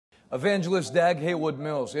Evangelist Dag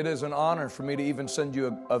Heward-Mills, it is an honor for me to even send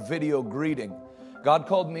you a video greeting. God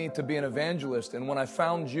called me to be an evangelist, and when I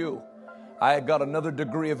found you, I got another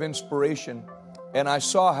degree of inspiration, and I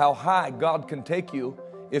saw how high God can take you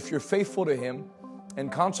if you're faithful to Him and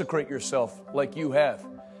consecrate yourself like you have.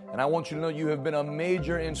 And I want you to know you have been a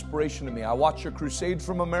major inspiration to me. I watch your crusade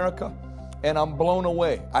from America, and I'm blown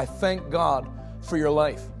away. I thank God for your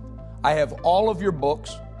life. I have all of your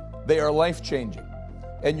books. They are life-changing.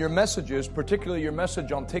 And your messages, particularly your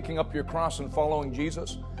message on taking up your cross and following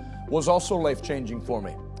Jesus, was also life-changing for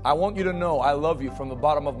me. I want you to know I love you from the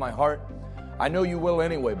bottom of my heart. I know you will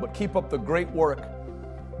anyway, but keep up the great work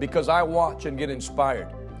because I watch and get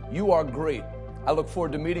inspired. You are great. I look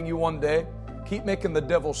forward to meeting you one day. Keep making the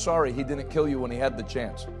devil sorry he didn't kill you when he had the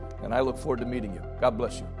chance. And I look forward to meeting you. God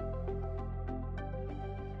bless you.